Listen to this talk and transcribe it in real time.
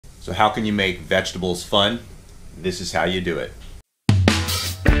So how can you make vegetables fun? This is how you do it.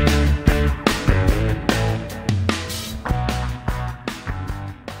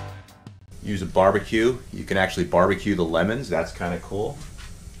 Use a barbecue. You can actually barbecue the lemons. That's kind of cool.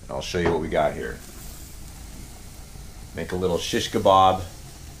 And I'll show you what we got here. Make a little shish kebab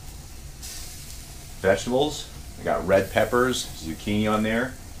vegetables. I got red peppers, zucchini on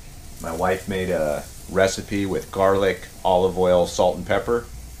there. My wife made a recipe with garlic, olive oil, salt and pepper,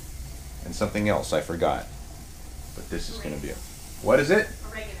 and something else I forgot. But this is going to be it. What is it?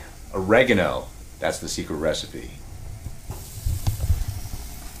 Oregano. Oregano. That's the secret recipe.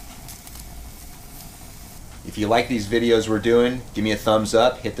 If you like these videos we're doing, give me a thumbs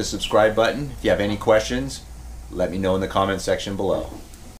up, hit the subscribe button. If you have any questions, let me know in the comment section below.